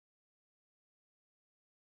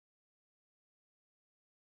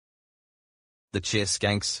The Cheer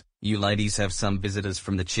Skanks, you ladies have some visitors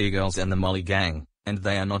from the Cheer Girls and the Molly gang, and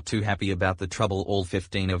they are not too happy about the trouble all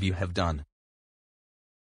 15 of you have done.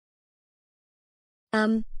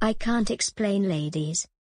 I can't explain, ladies.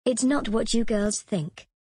 It's not what you girls think.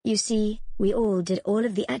 You see, we all did all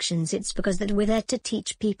of the actions. It's because that we're there to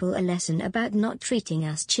teach people a lesson about not treating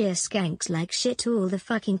us Cheer Skanks like shit all the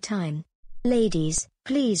fucking time. Ladies,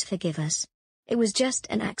 please forgive us. It was just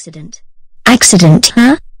an accident. Accident,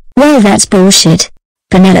 huh? Well, that's bullshit.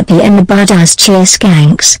 Penelope and the badass Cheer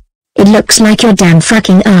Skanks. It looks like your damn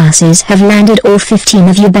fucking asses have landed all 15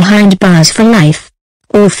 of you behind bars for life.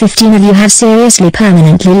 All 15 of you have seriously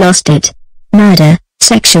permanently lost it. Murder,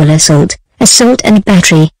 sexual assault and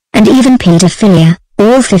battery, and even pedophilia.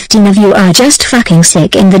 All 15 of you are just fucking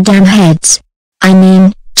sick in the damn heads. I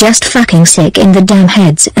mean, just fucking sick in the damn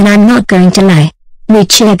heads, and I'm not going to lie. We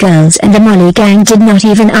Cheer Girls and the Molly gang did not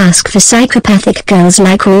even ask for psychopathic girls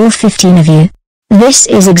like all 15 of you. This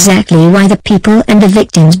is exactly why the people and the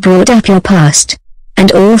victims brought up your past.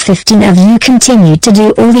 And all 15 of you continued to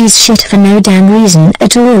do all these shit for no damn reason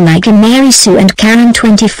at all, like a Mary Sue and Karen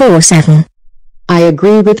 24/7. I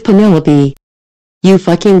agree with Penelope. You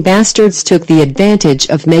fucking bastards took the advantage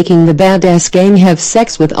of making the badass gang have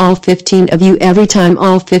sex with all 15 of you every time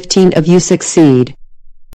all 15 of you succeed.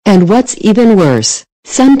 And what's even worse,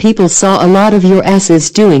 some people saw a lot of your asses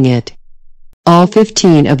doing it. All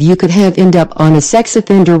 15 of you could have ended up on a sex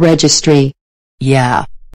offender registry. Yeah.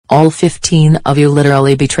 All 15 of you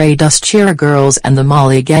literally betrayed us Cheer Girls and the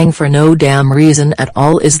Molly gang for no damn reason at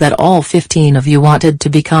all. Is that all 15 of you wanted to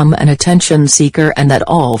become an attention seeker, and that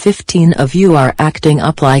all 15 of you are acting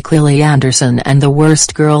up like Lily Anderson and the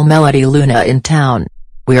worst girl Melody Luna in town?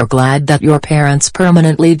 We're glad that your parents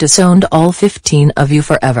permanently disowned all 15 of you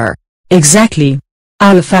forever. Exactly.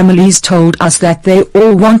 Our families told us that they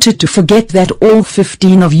all wanted to forget that all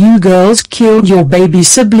 15 of you girls killed your baby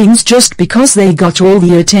siblings just because they got all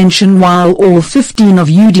the attention, while all 15 of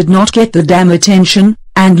you did not get the damn attention.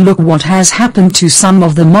 And look what has happened to some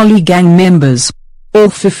of the Molly gang members. All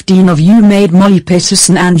 15 of you made Molly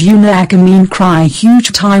Peterson and Una Akamine cry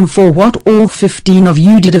huge time for what all 15 of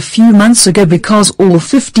you did a few months ago, because all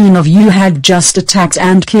 15 of you had just attacked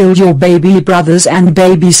and killed your baby brothers and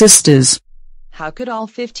baby sisters. How could all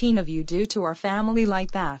 15 of you do to our family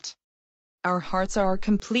like that? Our hearts are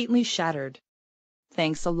completely shattered.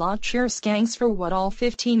 Thanks a lot, Cheer Skanks, for what all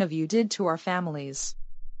 15 of you did to our families.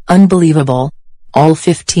 Unbelievable. All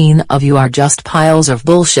 15 of you are just piles of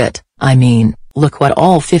bullshit. I mean, look what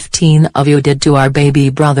all 15 of you did to our baby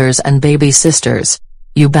brothers and baby sisters.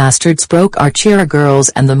 You bastards broke our Cheer Girls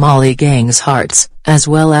and the Molly gang's hearts, as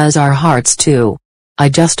well as our hearts too. I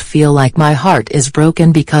just feel like my heart is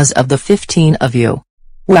broken because of the 15 of you.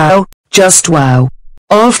 Wow, just wow.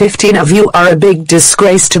 All 15 of you are a big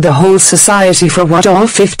disgrace to the whole society for what all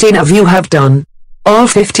 15 of you have done. All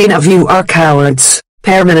 15 of you are cowards,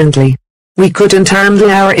 permanently. We couldn't handle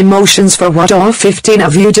our emotions for what all 15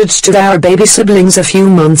 of you did to our baby siblings a few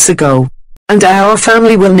months ago. And our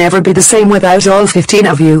family will never be the same without all 15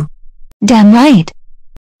 of you. Damn right.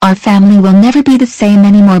 Our family will never be the same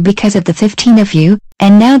anymore because of the 15 of you,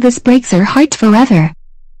 and now this breaks our hearts forever.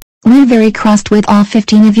 We're very crossed with all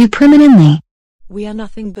 15 of you permanently. We are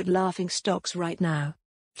nothing but laughing stocks right now.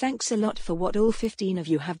 Thanks a lot for what all 15 of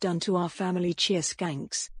you have done to our family Cheer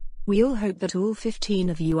Skanks. We all hope that all 15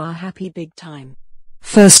 of you are happy big time.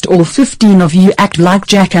 First, all 15 of you act like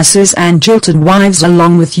jackasses and jilted wives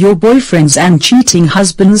along with your boyfriends and cheating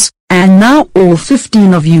husbands, and now all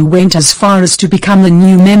 15 of you went as far as to become the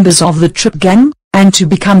new members of the Trip Gang, and to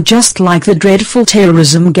become just like the dreadful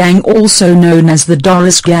terrorism gang also known as the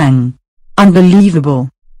Doris Gang. Unbelievable.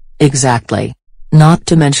 Exactly. Not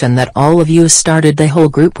to mention that all of you started the whole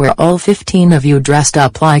group where all 15 of you dressed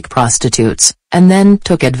up like prostitutes, and then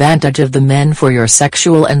took advantage of the men for your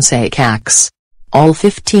sexual and sick acts. All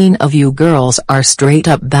 15 of you girls are straight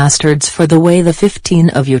up bastards for the way the 15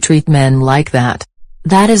 of you treat men like that.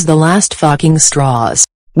 That is the last fucking straws.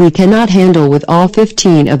 We cannot handle with all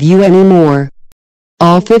 15 of you anymore.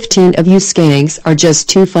 All 15 of you skanks are just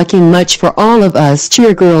too fucking much for all of us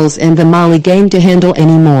Cheer Girls and the Molly gang to handle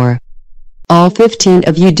anymore. All 15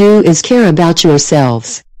 of you do is care about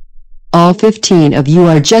yourselves. All 15 of you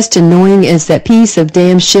are just annoying as that piece of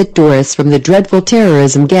damn shit Doris from the dreadful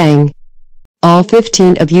terrorism gang. All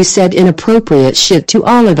 15 of you said inappropriate shit to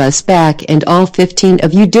all of us back, and all 15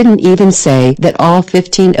 of you didn't even say that all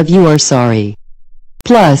 15 of you are sorry.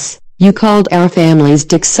 Plus, you called our families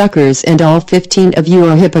dick suckers, and all 15 of you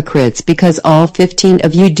are hypocrites because all 15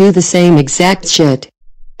 of you do the same exact shit.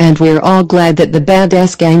 And we're all glad that the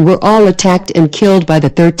badass gang were all attacked and killed by the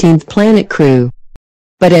 13th Planet crew.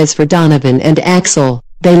 But as for Donovan and Axel,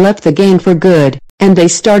 they left the gang for good, and they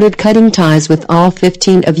started cutting ties with all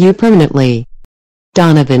 15 of you permanently.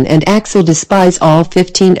 Donovan and Axel despise all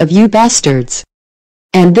 15 of you bastards.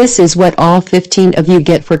 And this is what all 15 of you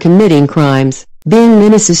get for committing crimes, being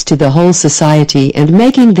menaces to the whole society and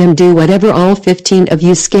making them do whatever all 15 of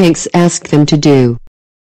you skanks ask them to do.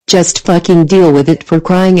 Just fucking deal with it, for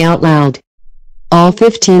crying out loud. All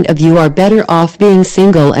 15 of you are better off being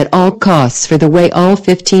single at all costs for the way all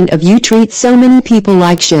 15 of you treat so many people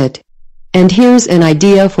like shit. And here's an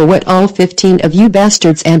idea for what all 15 of you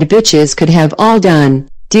bastards and bitches could have all done.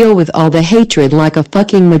 Deal with all the hatred like a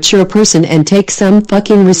fucking mature person and take some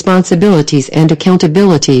fucking responsibilities and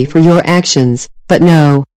accountability for your actions. But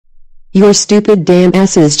no. Your stupid damn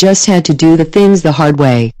asses just had to do the things the hard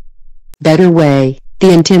way. Better way,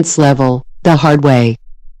 the intense level, the hard way.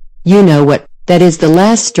 You know what, that is the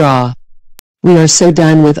last straw. We are so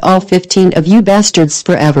done with all 15 of you bastards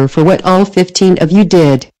forever for what all 15 of you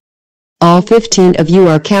did. All 15 of you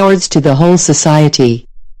are cowards to the whole society.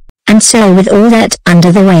 And so with all that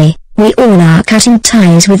under the way, we all are cutting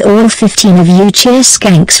ties with all 15 of you Cheer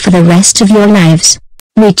Skanks for the rest of your lives.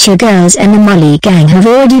 We Cheer Girls and the Molly Gang have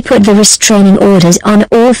already put the restraining orders on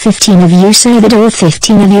all 15 of you so that all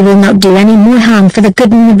 15 of you will not do any more harm for the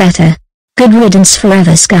good and the better. Good riddance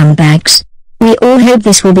forever, scumbags. We all hope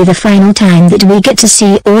this will be the final time that we get to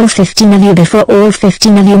see all 15 of you before all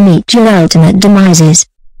 15 of you meet your ultimate demises.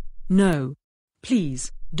 No.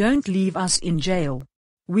 Please, don't leave us in jail.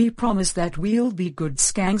 We promise that we'll be good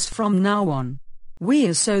skanks from now on. We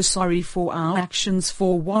are so sorry for our actions,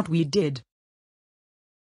 for what we did.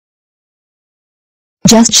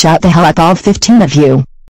 Just shut the hell up, all 15 of you.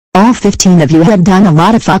 All 15 of you have done a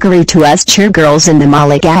lot of fuckery to us Cheer Girls in the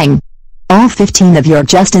Molly Gang. All 15 of you are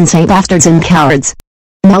just insane bastards and cowards.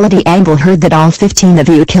 Melody Angle heard that all 15 of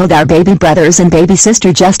you killed our baby brothers and baby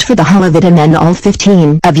sister just for the hell of it, and then all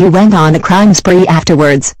 15 of you went on a crime spree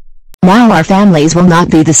afterwards. Now our families will not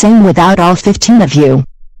be the same without all 15 of you.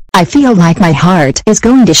 I feel like my heart is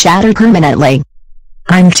going to shatter permanently.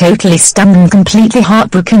 I'm totally stunned and completely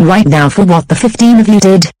heartbroken right now for what the 15 of you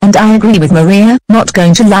did, and I agree with Maria, not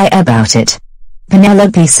going to lie about it.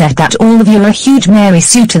 Penelope said that all of you are huge Mary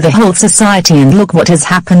Sue to the whole society, and look what has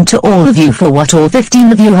happened to all of you for what all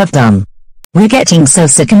 15 of you have done. We're getting so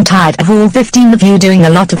sick and tired of all 15 of you doing a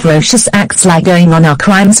lot of ferocious acts like going on a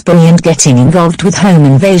crime spree and getting involved with home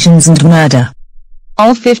invasions and murder.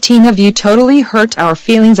 All 15 of you totally hurt our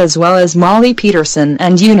feelings, as well as Molly Peterson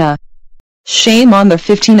and Una. Shame on the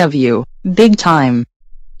 15 of you, big time.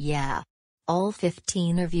 Yeah. All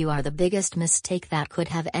 15 of you are the biggest mistake that could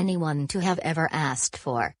have anyone to have ever asked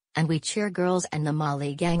for, and we Cheer Girls and the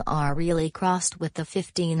Molly Gang are really crossed with the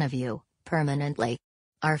 15 of you, permanently.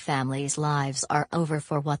 Our families' lives are over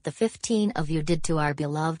for what the 15 of you did to our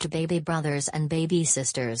beloved baby brothers and baby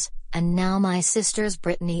sisters, and now my sisters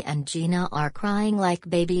Brittany and Gina are crying like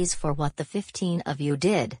babies for what the 15 of you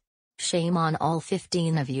did. Shame on all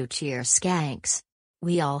 15 of you Cheer Skanks.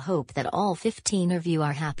 We all hope that all 15 of you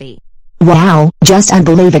are happy. Wow, just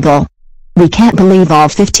unbelievable. We can't believe all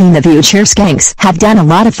 15 of you Cheer Skanks have done a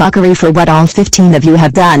lot of fuckery for what all 15 of you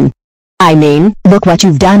have done. I mean, look what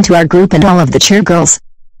you've done to our group and all of the Cheer Girls.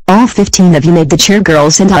 All 15 of you made the Cheer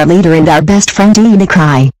Girls and our leader and our best friend Ina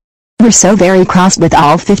cry. We're so very cross with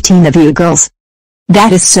all 15 of you girls.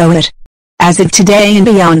 That is so it. As of today and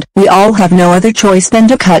beyond, we all have no other choice than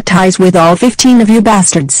to cut ties with all 15 of you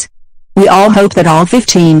bastards. We all hope that all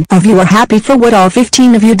 15 of you are happy for what all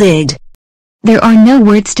 15 of you did. There are no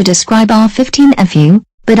words to describe all 15 of you,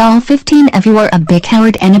 but all 15 of you are a big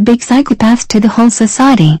coward and a big psychopath to the whole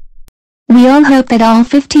society. We all hope that all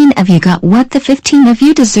 15 of you got what the 15 of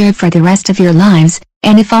you deserve for the rest of your lives,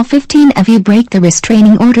 and if all 15 of you break the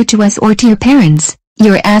restraining order to us or to your parents,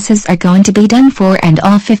 your asses are going to be done for and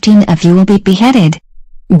all 15 of you will be beheaded.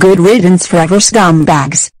 Good riddance forever,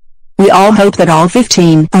 scumbags. We all hope that all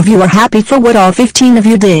 15 of you are happy for what all 15 of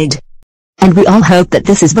you did. And we all hope that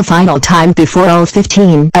this is the final time before all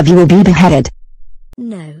 15 of you will be beheaded.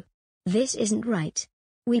 No. This isn't right.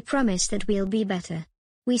 We promise that we'll be better.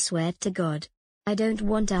 We swear to God. I don't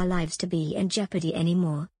want our lives to be in jeopardy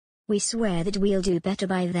anymore. We swear that we'll do better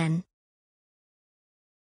by then.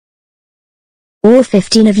 All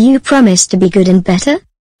 15 of you promise to be good and better?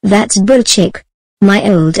 That's bullshit. My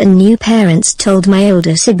old and new parents told my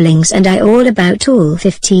older siblings and I all about all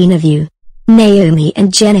 15 of you. Naomi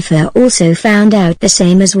and Jennifer also found out the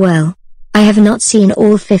same as well. I have not seen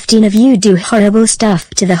all 15 of you do horrible stuff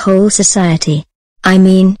to the whole society. I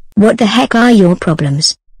mean, what the heck are your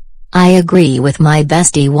problems? I agree with my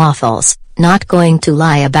bestie Waffles, not going to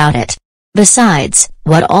lie about it. Besides,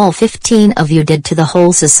 what all 15 of you did to the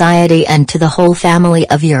whole society and to the whole family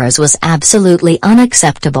of yours was absolutely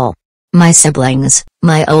unacceptable. My siblings,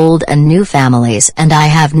 my old and new families, and I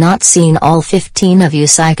have not seen all 15 of you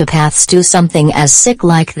psychopaths do something as sick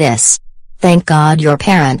like this. Thank God your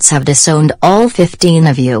parents have disowned all 15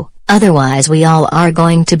 of you, otherwise we all are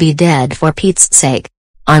going to be dead for Pete's sake.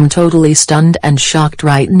 I'm totally stunned and shocked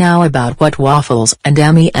right now about what Waffles and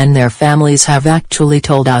Emmy and their families have actually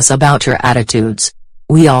told us about your attitudes.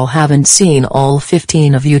 We all haven't seen all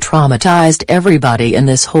 15 of you traumatized everybody in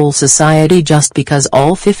this whole society just because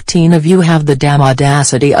all 15 of you have the damn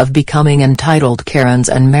audacity of becoming entitled Karens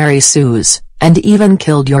and Mary Sues, and even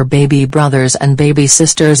killed your baby brothers and baby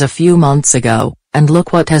sisters a few months ago, and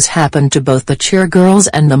look what has happened to both the Cheer Girls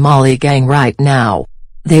and the Molly Gang right now.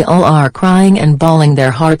 They all are crying and bawling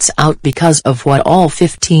their hearts out because of what all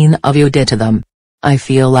 15 of you did to them. I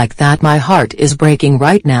feel like that my heart is breaking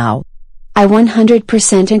right now. I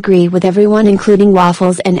 100% agree with everyone including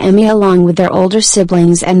Waffles and Emmy along with their older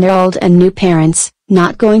siblings and their old and new parents,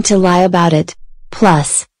 not going to lie about it.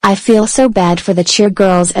 Plus, I feel so bad for the Cheer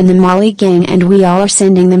Girls and the Molly Gang, and we all are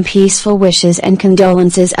sending them peaceful wishes and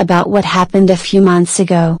condolences about what happened a few months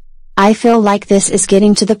ago. I feel like this is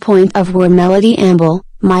getting to the point of where Melody Amble,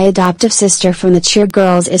 my adoptive sister from the Cheer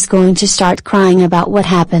Girls, is going to start crying about what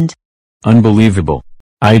happened. Unbelievable.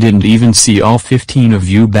 I didn't even see all 15 of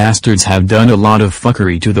you bastards have done a lot of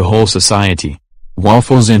fuckery to the whole society.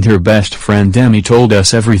 Waffles and her best friend Emmy told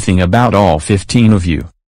us everything about all 15 of you.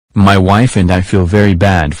 My wife and I feel very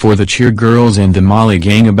bad for the Cheer Girls and the Molly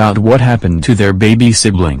Gang about what happened to their baby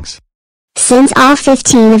siblings. Since all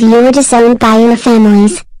 15 of you were disowned by your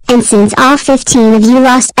families, and since all 15 of you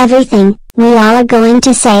lost everything, we all are going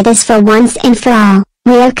to say this for once and for all.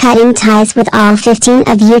 We are cutting ties with all 15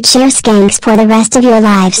 of you Cheer Skanks for the rest of your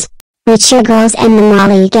lives. We Cheer Girls and the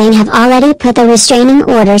Molly Gang have already put the restraining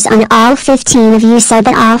orders on all 15 of you so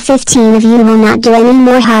that all 15 of you will not do any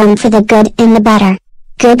more harm for the good and the better.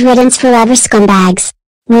 Good riddance forever, scumbags.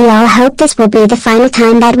 We all hope this will be the final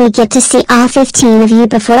time that we get to see all 15 of you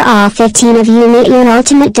before all 15 of you meet your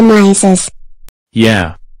ultimate demises.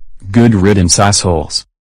 Yeah. Good riddance, assholes.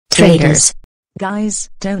 Traitors. Guys,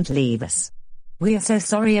 don't leave us. We are so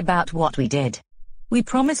sorry about what we did. We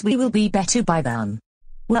promise we will be better by then.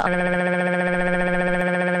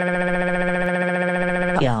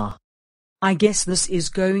 Yeah. I guess this is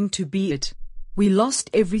going to be it. We lost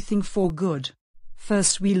everything for good.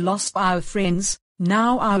 First we lost our friends,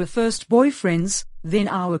 now our first boyfriends, then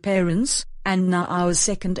our parents, and now our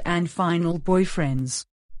second and final boyfriends.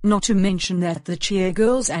 Not to mention that the Cheer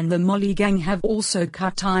Girls and the Molly Gang have also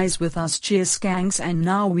cut ties with us Cheer Skanks, and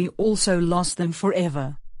now we also lost them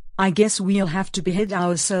forever. I guess we'll have to behead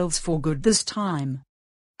ourselves for good this time.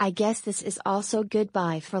 I guess this is also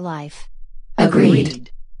goodbye for life. Agreed.